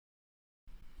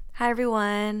Hi,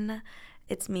 everyone.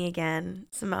 It's me again,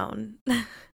 Simone,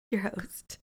 your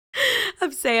host.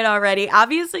 I'm saying already.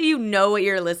 Obviously, you know what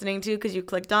you're listening to because you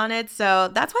clicked on it.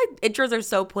 So that's why intros are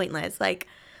so pointless. Like,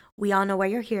 we all know why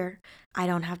you're here. I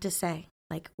don't have to say.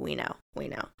 Like, we know.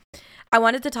 I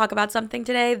wanted to talk about something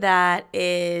today that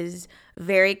is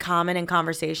very common in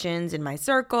conversations in my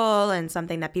circle and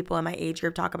something that people in my age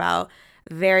group talk about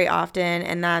very often.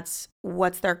 And that's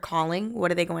what's their calling?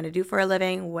 What are they going to do for a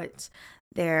living? What's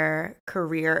their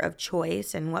career of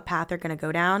choice and what path they're going to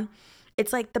go down?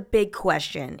 It's like the big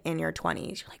question in your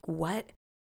 20s. You're like, what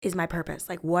is my purpose?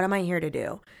 Like, what am I here to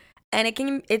do? And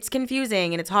it's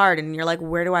confusing and it's hard and you're like,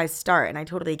 where do I start? And I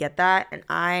totally get that. And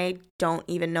I don't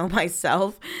even know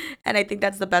myself. And I think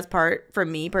that's the best part for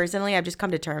me personally. I've just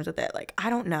come to terms with it. Like, I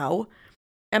don't know.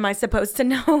 Am I supposed to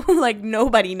know? Like,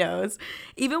 nobody knows.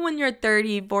 Even when you're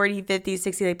 30, 40, 50,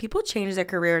 60, like, people change their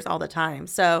careers all the time.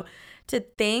 So to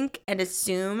think and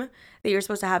assume that you're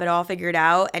supposed to have it all figured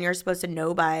out and you're supposed to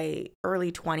know by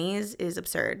early 20s is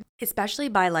absurd, especially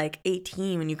by like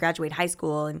 18 when you graduate high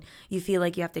school and you feel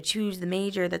like you have to choose the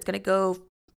major that's going to go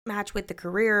match with the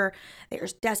career that you're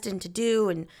destined to do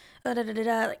and like,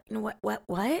 you know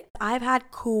what? I've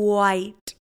had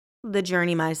quite the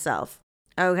journey myself,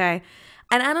 okay?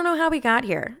 And I don't know how we got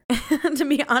here. To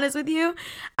be honest with you,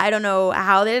 I don't know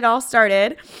how it all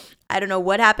started. I don't know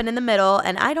what happened in the middle,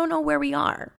 and I don't know where we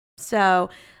are. So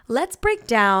let's break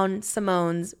down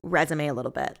Simone's resume a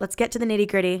little bit. Let's get to the nitty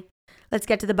gritty. Let's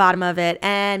get to the bottom of it,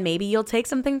 and maybe you'll take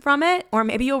something from it, or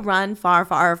maybe you'll run far,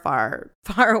 far, far,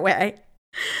 far away.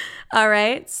 All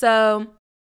right. So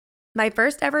my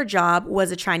first ever job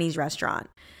was a Chinese restaurant.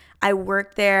 I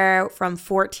worked there from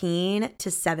 14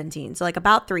 to 17, so like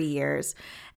about 3 years.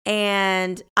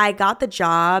 And I got the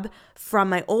job from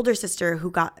my older sister who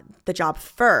got the job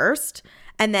first.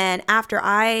 And then after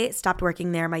I stopped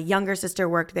working there, my younger sister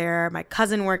worked there, my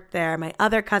cousin worked there, my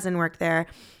other cousin worked there.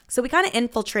 So we kind of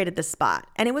infiltrated the spot.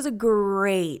 And it was a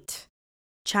great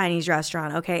Chinese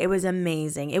restaurant, okay? It was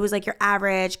amazing. It was like your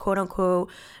average, quote unquote,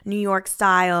 New York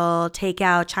style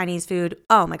takeout Chinese food.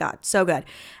 Oh my God, so good.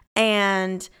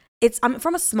 And I'm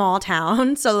from a small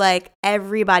town, so like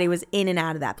everybody was in and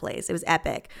out of that place. It was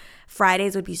epic.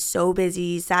 Fridays would be so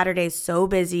busy, Saturdays so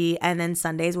busy, and then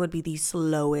Sundays would be the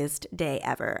slowest day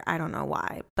ever. I don't know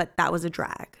why, but that was a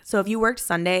drag. So if you worked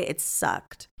Sunday, it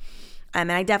sucked.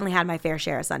 And I definitely had my fair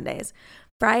share of Sundays.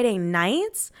 Friday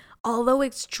nights, although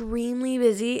extremely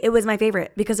busy, it was my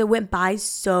favorite because it went by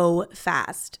so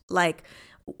fast. Like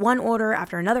one order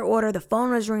after another order, the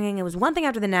phone was ringing. It was one thing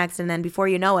after the next. And then before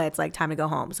you know it, it's like time to go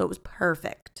home. So it was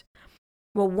perfect.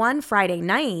 Well, one Friday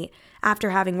night, after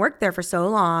having worked there for so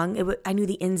long, I knew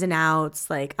the ins and outs.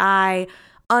 Like I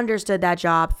understood that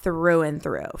job through and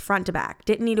through, front to back.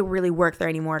 Didn't need to really work there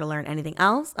anymore to learn anything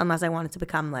else unless I wanted to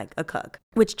become like a cook,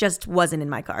 which just wasn't in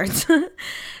my cards.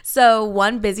 So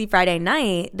one busy Friday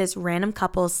night, this random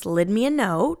couple slid me a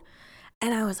note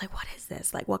and I was like, what is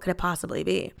this? Like, what could it possibly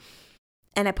be?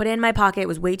 And I put it in my pocket. It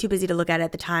was way too busy to look at it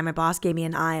at the time. My boss gave me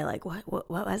an eye like, what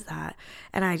was that?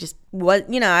 And I just was,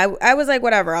 I was like,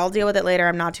 whatever, I'll deal with it later.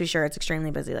 I'm not too sure. It's extremely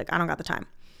busy. Like, I don't got the time.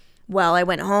 Well, I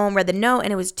went home, read the note,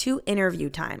 and it was 2 interview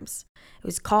times. It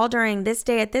was call during this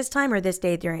day at this time or this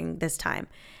day during this time.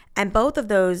 And both of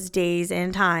those days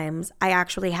and times, I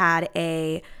actually had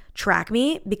a track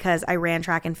meet because I ran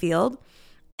track and field.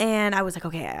 And I was like,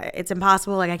 okay, it's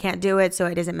impossible. Like I can't do it. So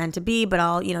it isn't meant to be, but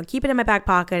I'll, keep it in my back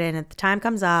pocket. And if the time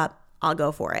comes up, I'll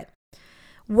go for it.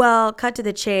 Well, cut to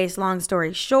the chase, long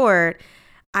story short,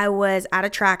 I was at a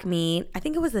track meet. I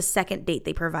think it was the second date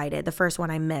they provided. The first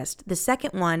one I missed. The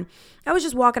second one, I was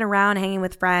just walking around hanging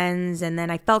with friends. And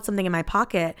then I felt something in my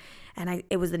pocket and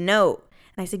it was the note.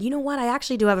 And I said, you know what? I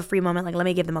actually do have a free moment. Like, let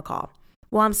me give them a call.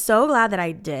 Well, I'm so glad that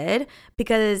I did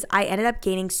because I ended up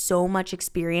gaining so much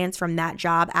experience from that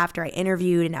job after I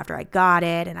interviewed and after I got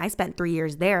it. And I spent 3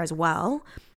 years there as well.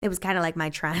 It was kind of like my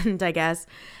trend, I guess.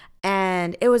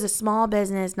 And it was a small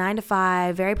business, 9 to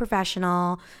 5, very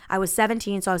professional. I was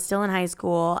 17, so I was still in high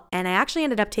school. And I actually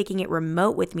ended up taking it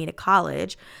remote with me to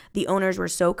college. The owners were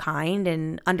so kind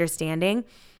and understanding.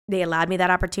 They allowed me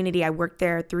that opportunity. I worked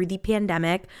there through the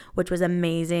pandemic, which was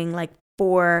amazing. Like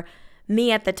for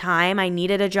me at the time, I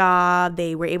needed a job.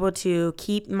 They were able to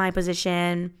keep my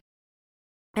position.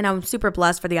 And I'm super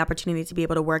blessed for the opportunity to be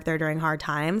able to work there during hard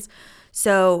times.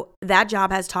 So that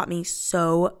job has taught me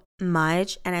so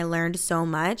much and I learned so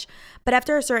much. But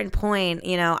after a certain point,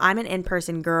 I'm an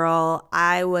in-person girl.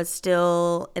 I was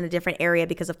still in a different area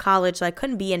because of college, so I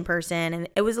couldn't be in person. And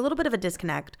it was a little bit of a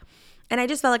disconnect. And I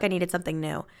just felt like I needed something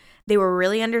new. They were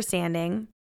really understanding.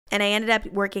 And I ended up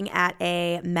working at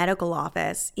a medical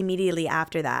office immediately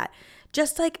after that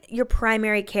just like your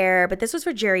primary care, but this was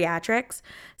for geriatrics.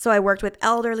 So I worked with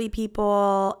elderly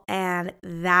people, and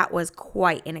that was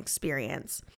quite an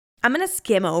experience. I'm going to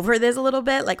skim over this a little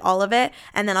bit, like all of it,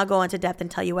 and then I'll go into depth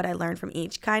and tell you what I learned from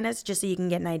each kindness, just so you can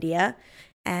get an idea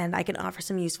and I can offer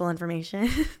some useful information.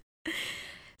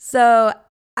 So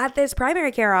at this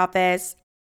primary care office,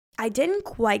 I didn't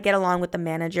quite get along with the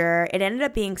manager. It ended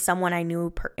up being someone I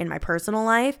knew in my personal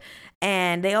life.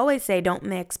 And they always say don't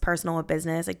mix personal with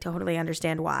business. I totally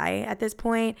understand why at this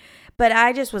point. But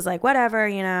I just was like, whatever,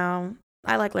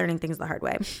 I like learning things the hard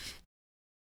way.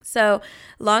 So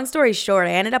long story short,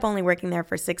 I ended up only working there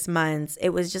for 6 months. It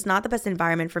was just not the best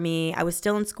environment for me. I was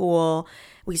still in school.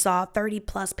 We saw 30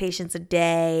 plus patients a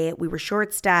day. We were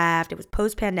short staffed. It was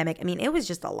post-pandemic. I mean, it was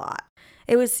just a lot.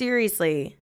 It was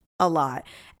seriously a lot.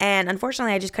 And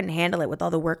unfortunately, I just couldn't handle it with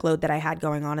all the workload that I had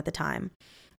going on at the time.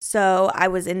 So I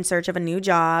was in search of a new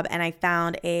job, and I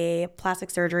found a plastic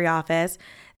surgery office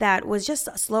that was just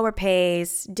a slower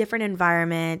pace, different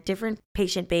environment, different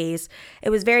patient base. It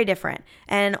was very different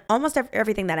and almost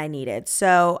everything that I needed.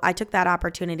 So I took that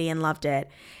opportunity and loved it.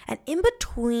 And in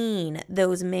between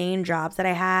those main jobs that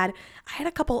I had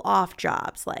a couple off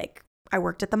jobs. Like I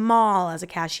worked at the mall as a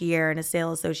cashier and a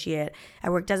sales associate.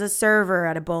 I worked as a server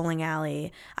at a bowling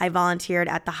alley. I volunteered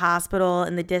at the hospital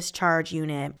in the discharge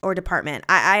unit or department.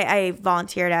 I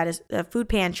volunteered at a food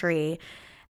pantry.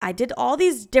 I did all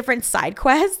these different side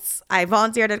quests. I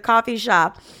volunteered at a coffee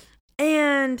shop.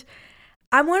 And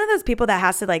I'm one of those people that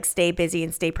has to like stay busy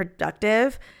and stay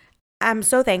productive. I'm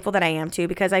so thankful that I am too,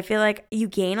 because I feel like you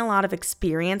gain a lot of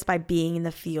experience by being in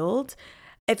the field.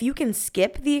 If you can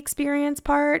skip the experience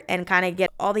part and kind of get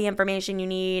all the information you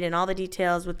need and all the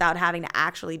details without having to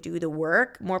actually do the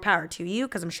work, more power to you,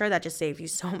 because I'm sure that just saves you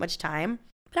so much time.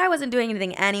 But I wasn't doing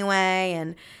anything anyway,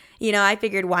 and I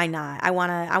figured why not? I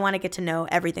want to get to know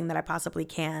everything that I possibly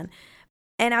can.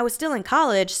 And I was still in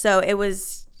college, so it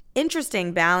was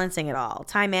interesting balancing it all.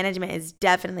 Time management is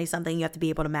definitely something you have to be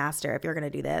able to master if you're going to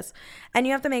do this. And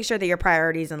you have to make sure that your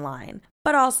priorities in line.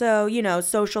 But also,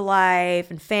 social life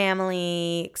and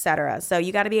family, etc. So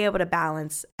you got to be able to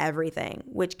balance everything,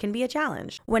 which can be a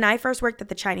challenge. When I first worked at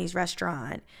the Chinese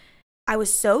restaurant, I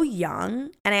was so young,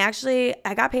 and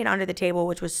I got paid under the table,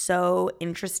 which was so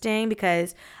interesting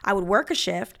because I would work a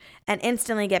shift and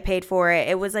instantly get paid for it.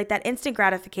 It was like that instant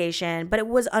gratification, but it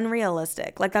was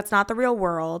unrealistic. Like that's not the real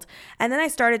world. And then I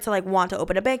started to like want to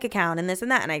open a bank account and this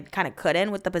and that, and I kind of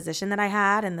couldn't with the position that I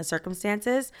had and the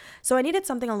circumstances. So I needed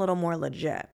something a little more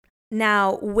legit.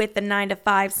 Now, with the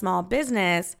 9-to-5 small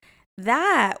business,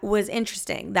 that was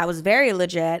interesting. That was very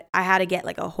legit. I had to get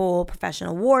like a whole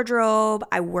professional wardrobe.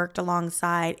 I worked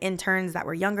alongside interns that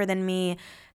were younger than me,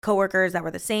 coworkers that were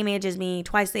the same age as me,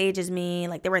 twice the age as me,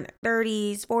 like they were in their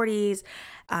 30s, 40s.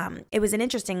 It was an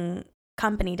interesting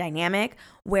company dynamic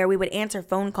where we would answer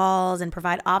phone calls and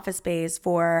provide office space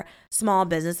for small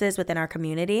businesses within our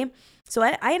community. So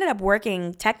I ended up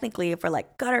working technically for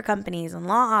like gutter companies and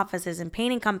law offices and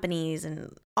painting companies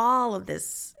and all of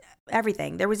this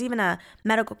everything. There was even a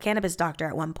medical cannabis doctor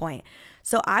at one point.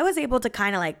 So I was able to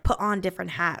kind of like put on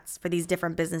different hats for these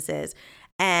different businesses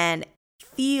and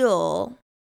feel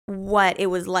what it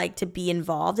was like to be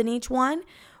involved in each one,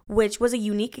 which was a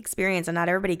unique experience, and not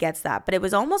everybody gets that. But it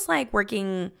was almost like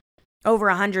working over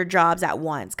 100 jobs at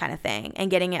once kind of thing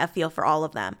and getting a feel for all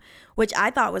of them, which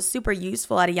I thought was super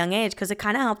useful at a young age because it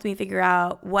kind of helped me figure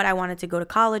out what I wanted to go to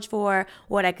college for,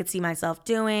 what I could see myself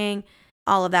doing,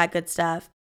 all of that good stuff.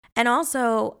 And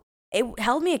also, it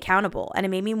held me accountable and it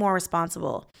made me more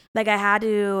responsible. Like I had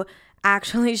to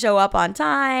actually show up on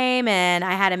time, and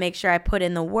I had to make sure I put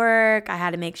in the work. I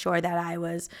had to make sure that I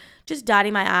was just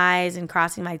dotting my I's and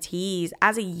crossing my T's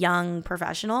as a young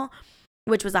professional,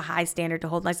 which was a high standard to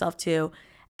hold myself to.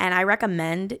 And I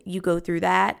recommend you go through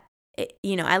that,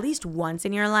 at least once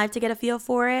in your life to get a feel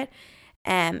for it.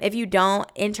 If you don't,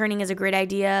 interning is a great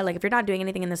idea. Like if you're not doing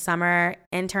anything in the summer,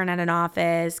 intern at an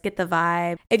office, get the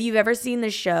vibe. If you've ever seen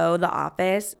the show, The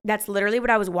Office, that's literally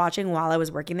what I was watching while I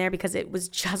was working there because it was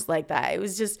just like that. It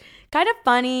was just kind of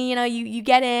funny. You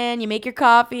get in, you make your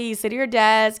coffee, you sit at your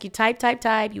desk, you type,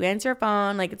 you answer your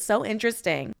phone. Like it's so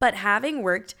interesting. But having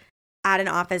worked at an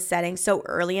office setting so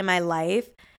early in my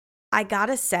life, I got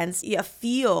a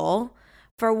feel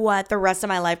for what the rest of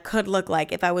my life could look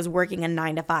like if I was working a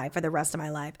 9-to-5 for the rest of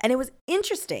my life. And it was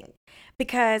interesting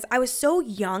because I was so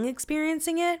young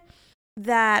experiencing it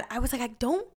that I was like, I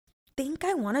don't think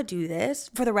I want to do this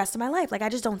for the rest of my life. Like, I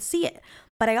just don't see it.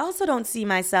 But I also don't see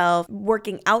myself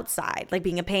working outside, like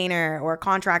being a painter or a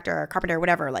contractor or a carpenter or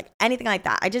whatever, like anything like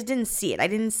that. I just didn't see it. I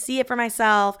didn't see it for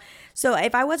myself. So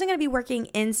if I wasn't going to be working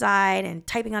inside and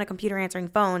typing on a computer, answering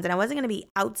phones, and I wasn't going to be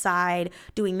outside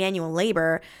doing manual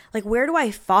labor, like where do I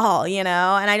fall, And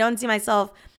I don't see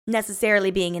myself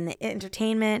necessarily being in the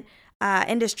entertainment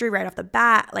industry right off the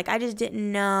bat. Like, I just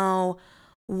didn't know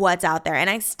what's out there, and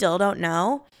I still don't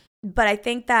know. But I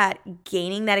think that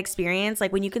gaining that experience,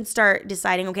 like when you can start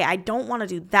deciding, okay, I don't want to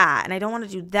do that, and I don't want to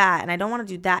do that, and I don't want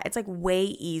to do that, it's like way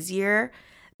easier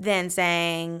than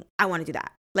saying, I want to do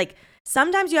that. Like,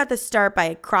 sometimes you have to start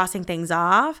by crossing things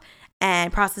off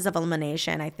and process of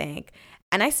elimination, I think.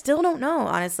 And I still don't know,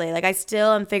 honestly. Like, I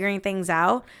still am figuring things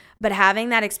out. But having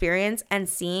that experience and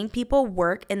seeing people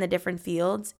work in the different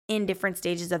fields in different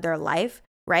stages of their life,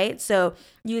 right? So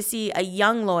you see a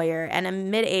young lawyer and a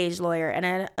mid-aged lawyer and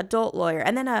an adult lawyer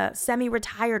and then a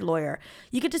semi-retired lawyer.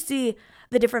 You get to see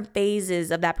the different phases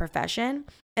of that profession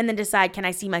and then decide, can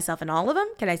I see myself in all of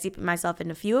them? Can I see myself in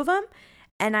a few of them?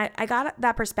 And I got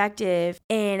that perspective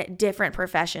in different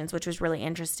professions, which was really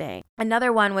interesting.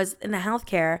 Another one was in the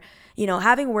healthcare,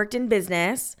 having worked in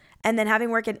business and then having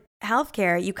worked in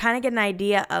healthcare, you kind of get an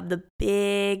idea of the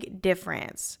big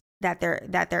difference that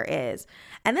there is.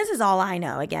 And this is all I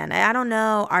know. Again, I don't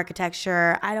know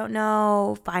architecture. I don't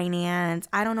know finance.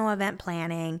 I don't know event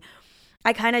planning.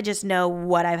 I kind of just know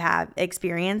what I've had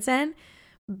experience in.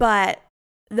 But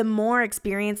the more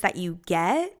experience that you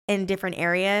get in different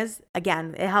areas,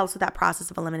 again, it helps with that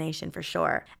process of elimination for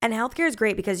sure. And healthcare is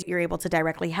great because you're able to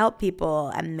directly help people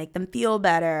and make them feel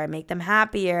better, make them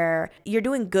happier. You're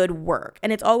doing good work,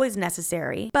 and it's always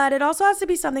necessary. But it also has to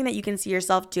be something that you can see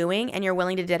yourself doing and you're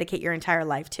willing to dedicate your entire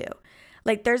life to.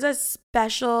 Like, there's a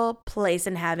special place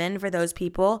in heaven for those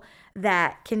people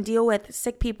that can deal with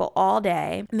sick people all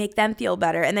day, make them feel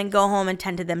better, and then go home and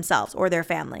tend to themselves or their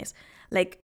families.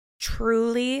 Like,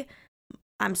 truly,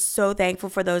 I'm so thankful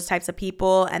for those types of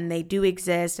people, and they do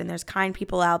exist, and there's kind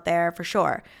people out there for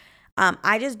sure.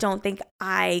 I just don't think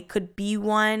I could be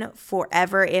one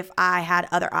forever if I had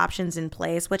other options in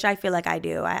place, which I feel like I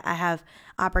do. I have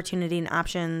opportunity and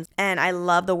options, and I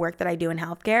love the work that I do in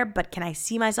healthcare, but can I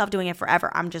see myself doing it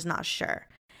forever? I'm just not sure.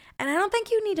 And I don't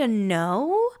think you need to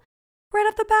know right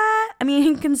off the bat. I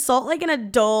mean, consult like an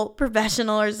adult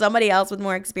professional or somebody else with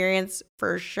more experience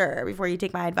for sure before you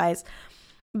take my advice.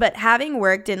 But having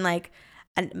worked in like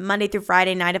a Monday through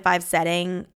Friday 9 to 5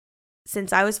 setting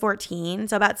since I was 14,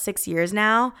 so about 6 years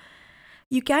now,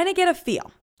 you kind of get a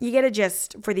feel. You get a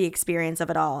gist for the experience of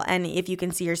it all, and if you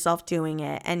can see yourself doing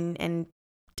it, and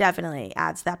definitely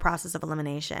adds to that process of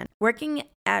elimination. Working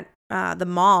at the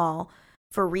mall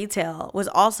for retail was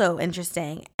also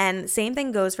interesting, and same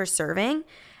thing goes for serving.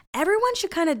 Everyone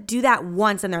should kind of do that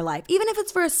once in their life, even if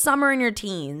it's for a summer in your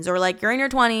teens or like you're in your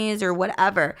 20s or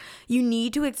whatever. You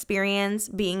need to experience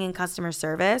being in customer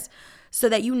service so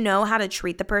that you know how to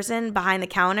treat the person behind the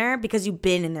counter because you've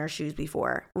been in their shoes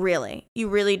before. Really, you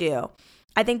really do.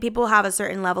 I think people have a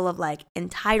certain level of like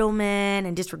entitlement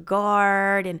and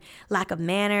disregard and lack of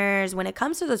manners when it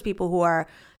comes to those people who are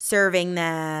serving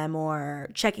them or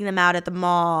checking them out at the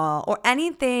mall or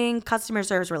anything customer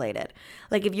service related.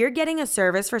 Like, if you're getting a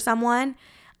service for someone,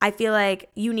 I feel like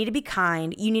you need to be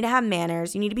kind, you need to have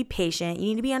manners, you need to be patient, you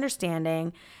need to be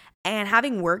understanding. And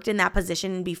having worked in that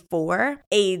position before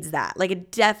aids that. Like,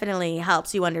 it definitely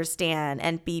helps you understand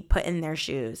and be put in their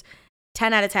shoes.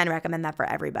 10 out of 10 recommend that for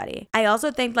everybody. I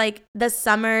also think like the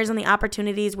summers and the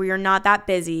opportunities where you're not that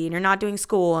busy and you're not doing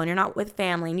school and you're not with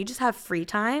family and you just have free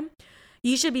time,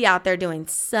 you should be out there doing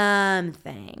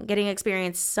something, getting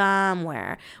experience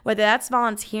somewhere, whether that's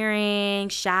volunteering,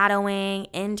 shadowing,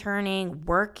 interning,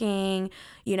 working,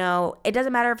 it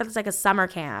doesn't matter if it's like a summer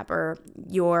camp or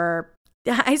your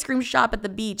ice cream shop at the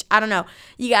beach. I don't know.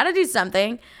 You got to do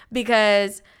something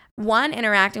because one,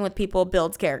 interacting with people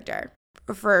builds character.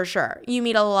 For sure. You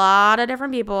meet a lot of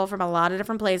different people from a lot of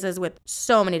different places with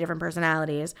so many different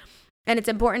personalities. And it's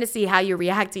important to see how you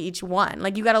react to each one.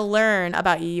 Like, you got to learn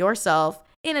about yourself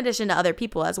in addition to other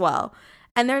people as well.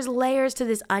 And there's layers to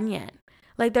this onion.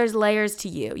 Like, there's layers to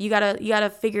you. You gotta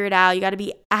figure it out. You gotta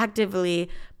be actively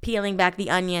peeling back the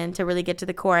onion to really get to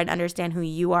the core and understand who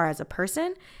you are as a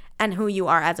person and who you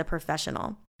are as a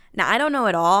professional. Now, I don't know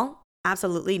it all.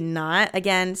 Absolutely not.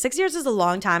 Again, 6 years is a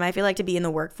long time, I feel like, to be in the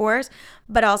workforce,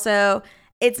 but also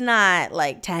it's not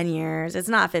like 10 years. It's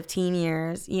not 15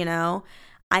 years,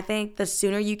 I think the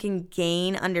sooner you can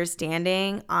gain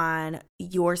understanding on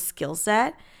your skill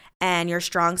set and your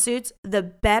strong suits, the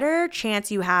better chance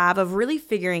you have of really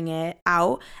figuring it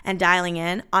out and dialing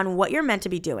in on what you're meant to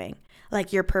be doing.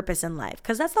 like your purpose in life.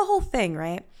 Because that's the whole thing,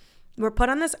 right? We're put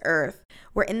on this earth.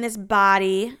 We're in this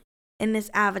body, in this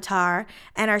avatar,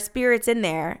 and our spirit's in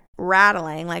there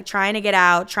rattling, like trying to get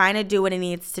out, trying to do what it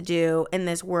needs to do in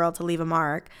this world to leave a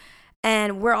mark.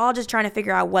 And we're all just trying to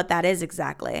figure out what that is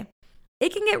exactly.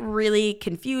 It can get really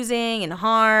confusing and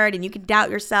hard, and you can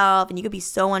doubt yourself, and you could be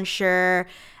so unsure.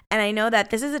 And I know that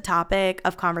this is a topic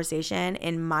of conversation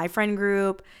in my friend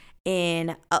group,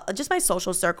 in just my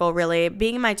social circle, really.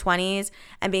 Being in my 20s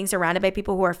and being surrounded by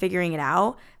people who are figuring it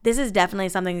out, this is definitely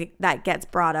something that gets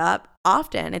brought up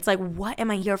often. It's like, what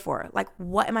am I here for? Like,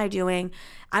 what am I doing?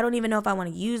 I don't even know if I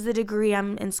want to use the degree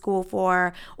I'm in school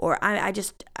for, or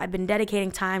I've been dedicating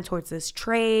time towards this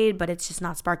trade, but it's just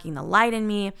not sparking the light in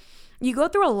me. You go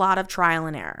through a lot of trial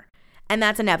and error, and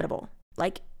that's inevitable.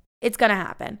 Like, it's going to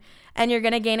happen. And you're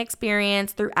going to gain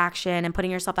experience through action and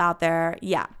putting yourself out there.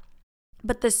 Yeah.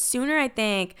 But the sooner I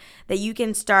think that you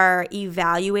can start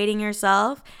evaluating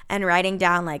yourself and writing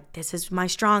down, like, this is my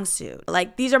strong suit,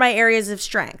 like, these are my areas of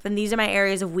strength and these are my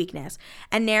areas of weakness,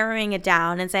 and narrowing it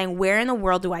down and saying, where in the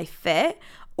world do I fit?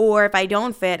 Or if I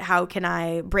don't fit, how can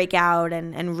I break out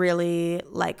and really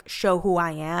like show who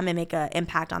I am and make an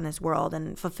impact on this world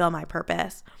and fulfill my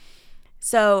purpose?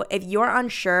 So if you're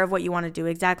unsure of what you want to do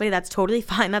exactly, that's totally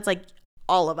fine. That's like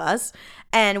all of us.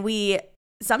 And we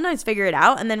sometimes figure it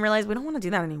out and then realize we don't want to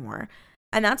do that anymore.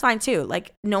 And that's fine too.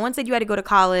 Like, no one said you had to go to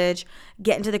college,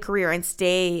 get into the career, and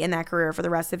stay in that career for the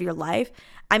rest of your life.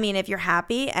 I mean, if you're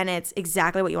happy and it's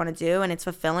exactly what you want to do and it's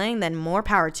fulfilling, then more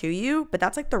power to you. But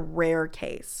that's like the rare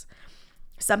case.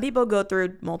 Some people go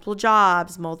through multiple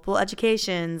jobs, multiple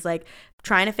educations, like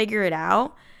trying to figure it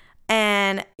out.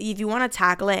 And if you want to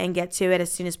tackle it and get to it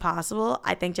as soon as possible,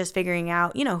 I think just figuring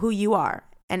out, who you are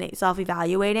and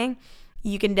self-evaluating,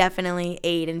 you can definitely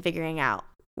aid in figuring out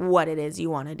what it is you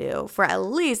want to do for at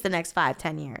least the next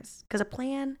 5-10 years. Because a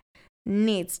plan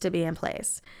needs to be in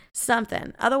place.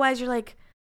 Something. Otherwise, you're like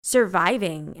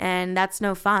surviving, and that's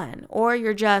no fun. Or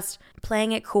you're just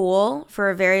playing it cool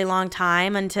for a very long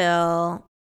time until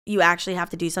you actually have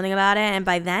to do something about it. And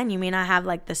by then, you may not have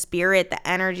like the spirit, the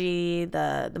energy,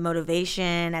 the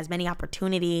motivation, as many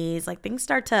opportunities. Like, things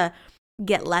start to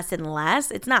get less and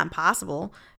less. It's not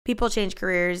impossible. People change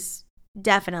careers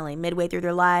definitely midway through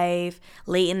their life,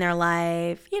 late in their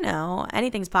life,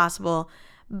 anything's possible.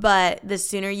 But the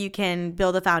sooner you can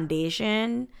build a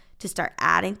foundation to start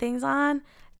adding things on,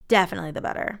 definitely the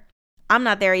better. I'm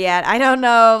not there yet. I don't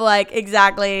know like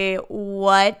exactly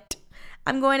what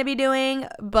I'm going to be doing,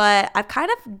 but I've kind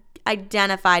of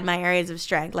identified my areas of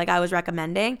strength like I was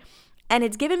recommending, and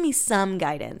it's given me some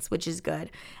guidance, which is good.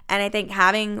 And I think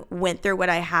having went through what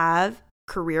I have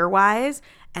career-wise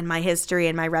and my history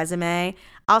and my resume,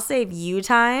 I'll save you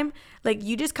time. Like,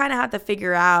 you just kind of have to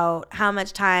figure out how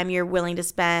much time you're willing to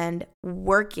spend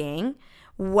working,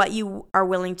 what you are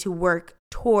willing to work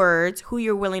towards, who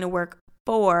you're willing to work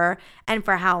for, and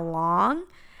for how long.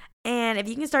 And if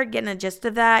you can start getting a gist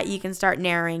of that, you can start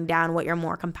narrowing down what you're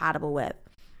more compatible with.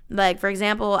 Like, for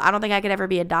example, I don't think I could ever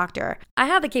be a doctor. I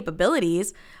have the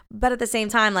capabilities, but at the same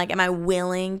time, like, am I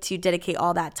willing to dedicate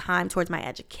all that time towards my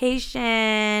education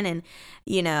and,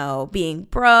 being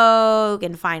broke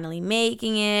and finally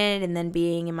making it, and then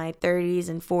being in my 30s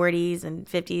and 40s and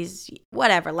 50s,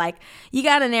 whatever. Like, you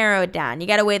got to narrow it down. You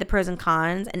got to weigh the pros and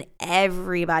cons, and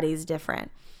everybody's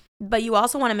different. But you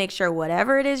also want to make sure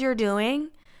whatever it is you're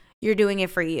doing it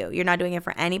for you. You're not doing it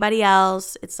for anybody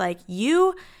else. It's like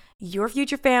your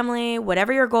future family,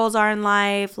 whatever your goals are in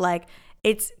life, like,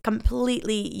 it's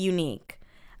completely unique.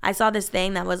 I saw this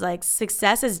thing that was like,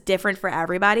 success is different for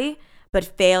everybody, but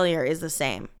failure is the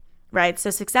same, right? So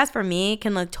success for me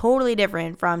can look totally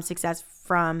different from success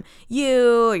from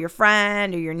you or your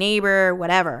friend or your neighbor,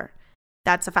 whatever.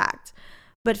 That's a fact.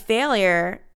 But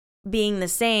failure being the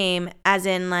same, as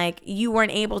in like, you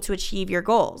weren't able to achieve your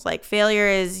goals. Like, failure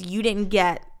is you didn't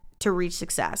get to reach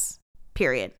success,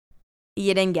 period.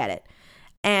 You didn't get it.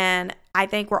 And I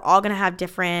think we're all going to have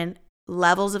different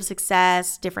levels of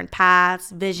success, different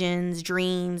paths, visions,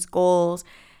 dreams, goals.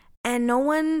 And no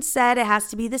one said it has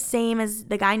to be the same as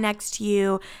the guy next to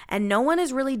you. And no one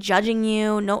is really judging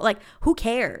you. No, like, who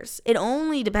cares? It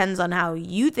only depends on how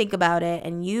you think about it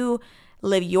and you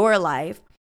live your life.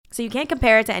 So you can't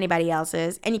compare it to anybody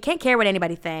else's, and you can't care what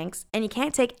anybody thinks, and you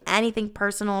can't take anything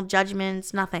personal,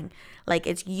 judgments, nothing. Like,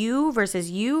 it's you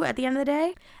versus you at the end of the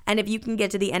day. And if you can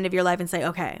get to the end of your life and say,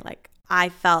 okay, like, I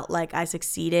felt like I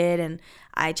succeeded and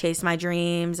I chased my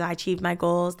dreams, I achieved my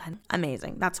goals, then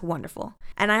amazing. That's wonderful.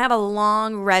 And I have a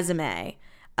long resume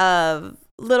of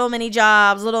little mini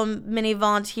jobs, little mini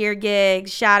volunteer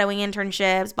gigs, shadowing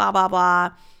internships, blah, blah,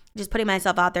 blah. just putting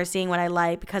myself out there, seeing what I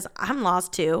like, because I'm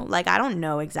lost too. Like, I don't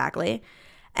know exactly.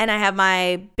 And I have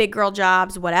my big girl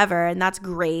jobs, whatever, and that's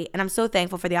great. And I'm so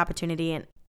thankful for the opportunity and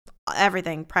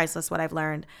everything, priceless what I've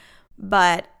learned.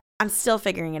 But I'm still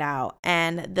figuring it out.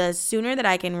 And the sooner that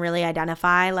I can really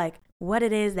identify like what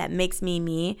it is that makes me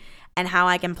me and how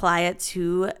I can apply it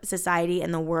to society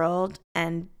and the world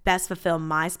and best fulfill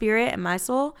my spirit and my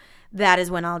soul, that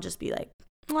is when I'll just be like,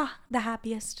 the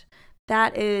happiest.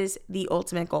 That is the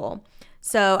ultimate goal.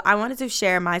 So I wanted to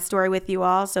share my story with you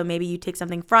all. So maybe you take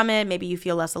something from it. Maybe you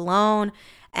feel less alone.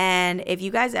 And if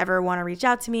you guys ever want to reach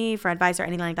out to me for advice or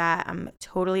anything like that, I'm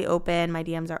totally open. My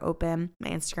DMs are open. My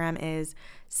Instagram is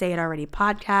Say It Already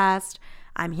Podcast.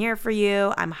 I'm here for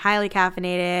you. I'm highly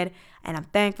caffeinated and I'm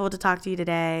thankful to talk to you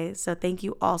today. So thank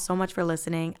you all so much for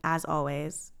listening. As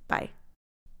always, bye.